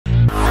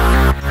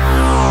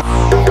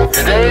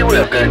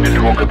we're going to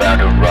talk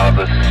about a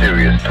rather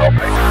serious topic.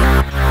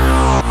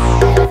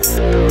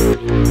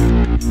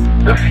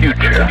 The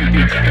future.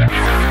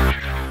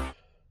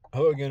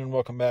 Hello again and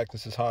welcome back.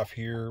 This is Hoff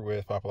here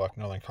with Popalock,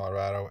 Northern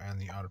Colorado and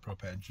the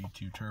AutoProPad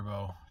G2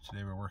 Turbo.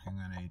 Today we're working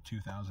on a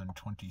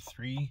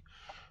 2023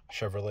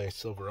 Chevrolet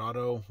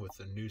Silverado with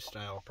the new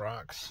style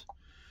procs.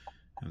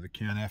 The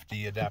CAN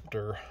FD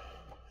adapter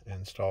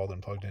installed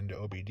and plugged into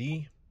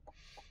OBD.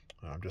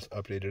 Just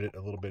updated it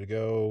a little bit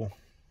ago.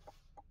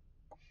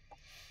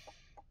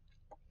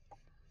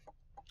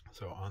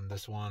 So on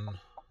this one,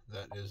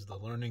 that is the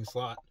learning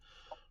slot.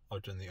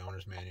 Looked in the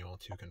owner's manual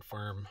to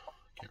confirm.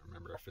 Can't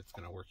remember if it's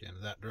going to work in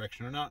that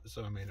direction or not,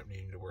 so I may end up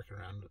needing to work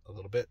around a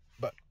little bit.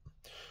 But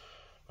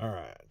all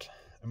right,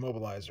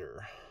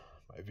 immobilizer,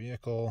 my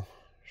vehicle,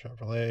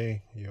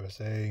 Chevrolet,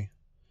 USA,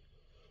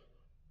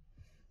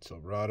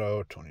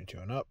 Silverado, 22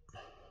 and up,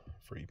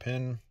 free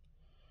pin.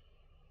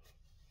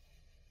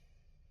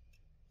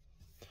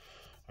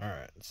 All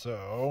right,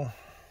 so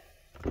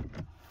I'm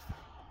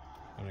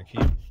gonna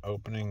keep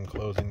opening and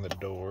closing the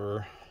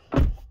door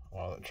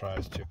while it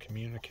tries to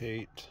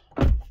communicate.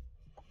 It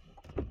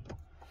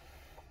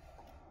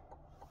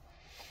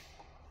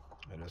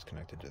is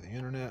connected to the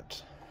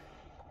internet,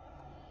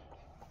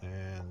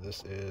 and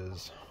this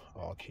is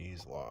all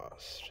keys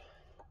lost.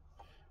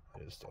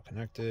 It is still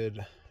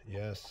connected.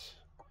 Yes.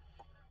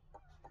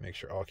 Make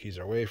sure all keys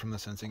are away from the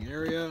sensing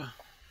area.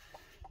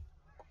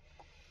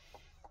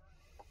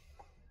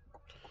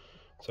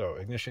 So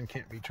ignition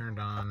can't be turned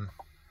on.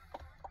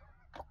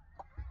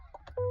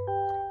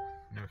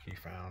 No key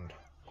found.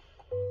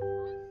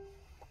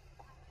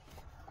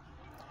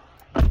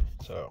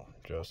 So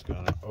just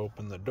gonna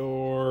open the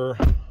door,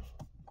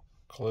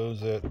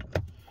 close it.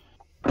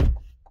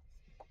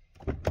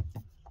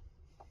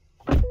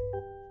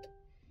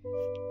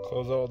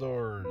 Close all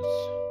doors.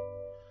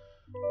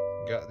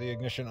 Got the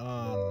ignition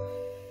on.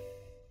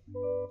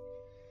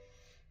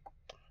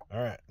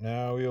 Alright,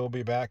 now we'll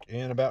be back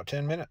in about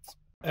 10 minutes.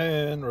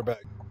 And we're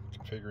back.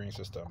 Configuring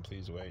system.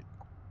 Please wait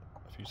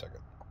a few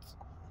seconds.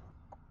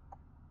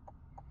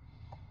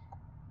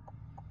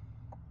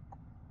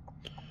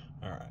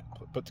 Alright,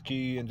 put the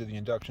key into the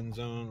induction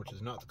zone, which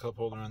is not the cup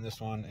holder on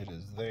this one. It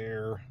is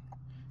there.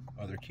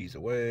 Other keys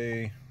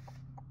away.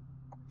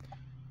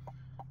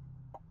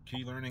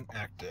 Key learning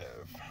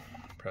active.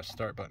 Press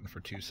start button for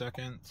 2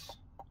 seconds.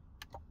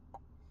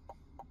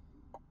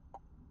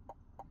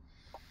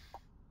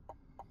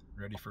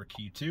 Ready for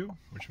key 2,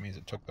 which means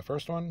it took the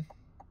first one.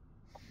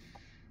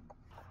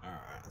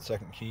 Alright,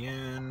 second key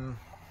in.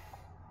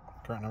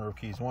 Current number of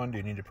keys 1. Do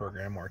you need to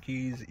program more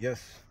keys?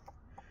 Yes.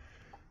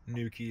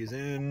 New key is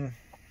in.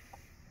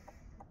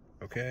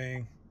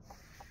 Okay.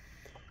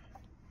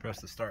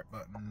 Press the start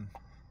button.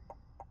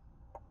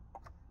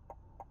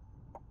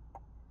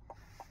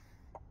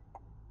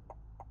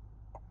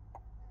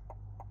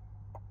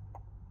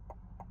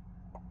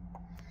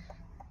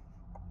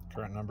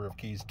 Current number of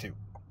keys 2. Do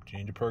you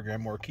need to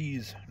program more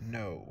keys?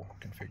 No.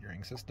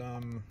 Configuring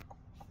system.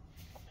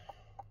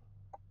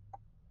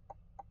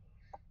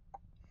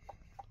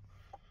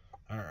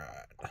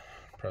 Alright.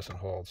 Press and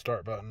hold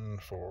start button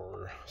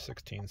for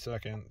 16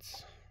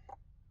 seconds.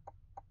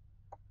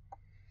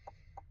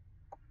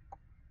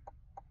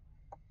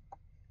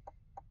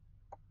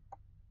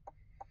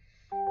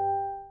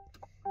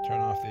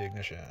 Turn off the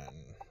ignition.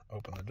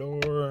 Open the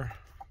door.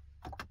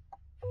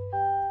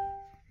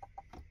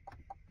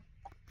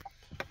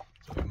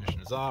 So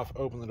ignition is off.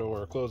 Open the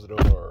door. Close the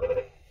door.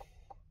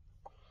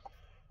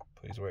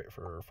 Please wait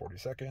for 40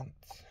 seconds.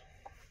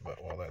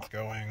 But while that's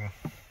going,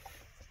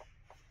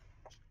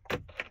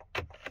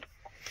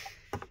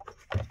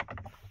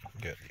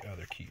 get the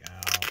other key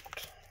out.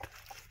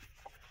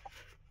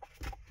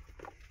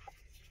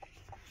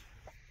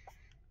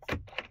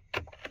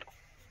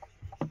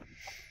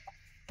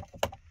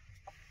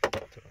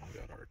 So we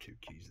got our 2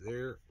 keys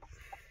there.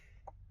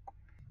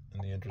 In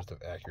the interest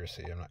of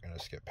accuracy, I'm not going to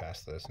skip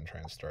past this and try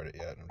and start it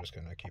yet. I'm just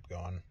going to keep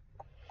going.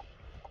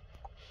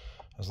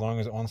 As long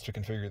as it wants to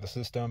configure the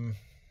system,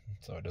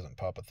 so it doesn't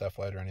pop a theft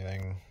light or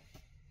anything.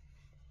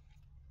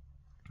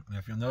 And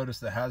if you'll notice,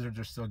 the hazards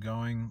are still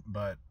going,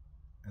 but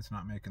it's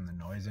not making the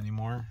noise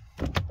anymore.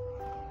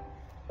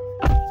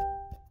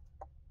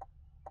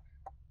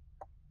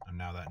 And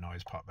now that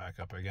noise popped back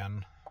up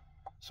again.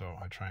 So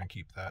I try and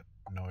keep that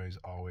noise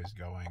always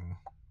going.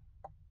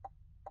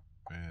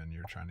 And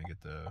you're trying to get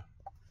the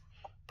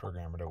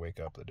programmer to wake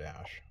up the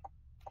dash.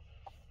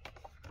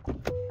 I'll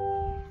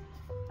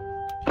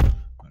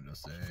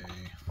just say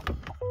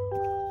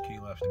key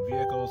left in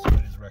vehicle, so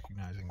it is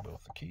recognizing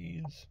both the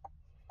keys.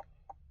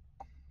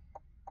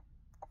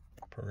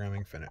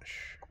 Programming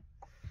finish.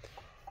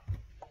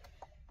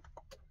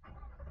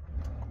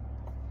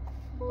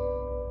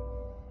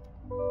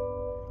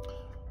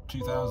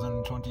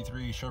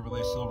 ...2023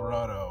 Chevrolet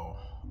Silverado.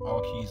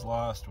 All keys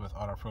lost with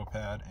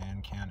AutoProPad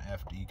and CAN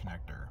FD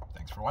connector.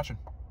 Thanks for watching.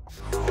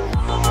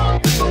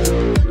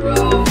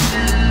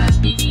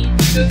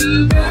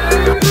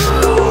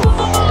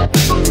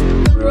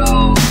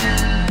 Bro.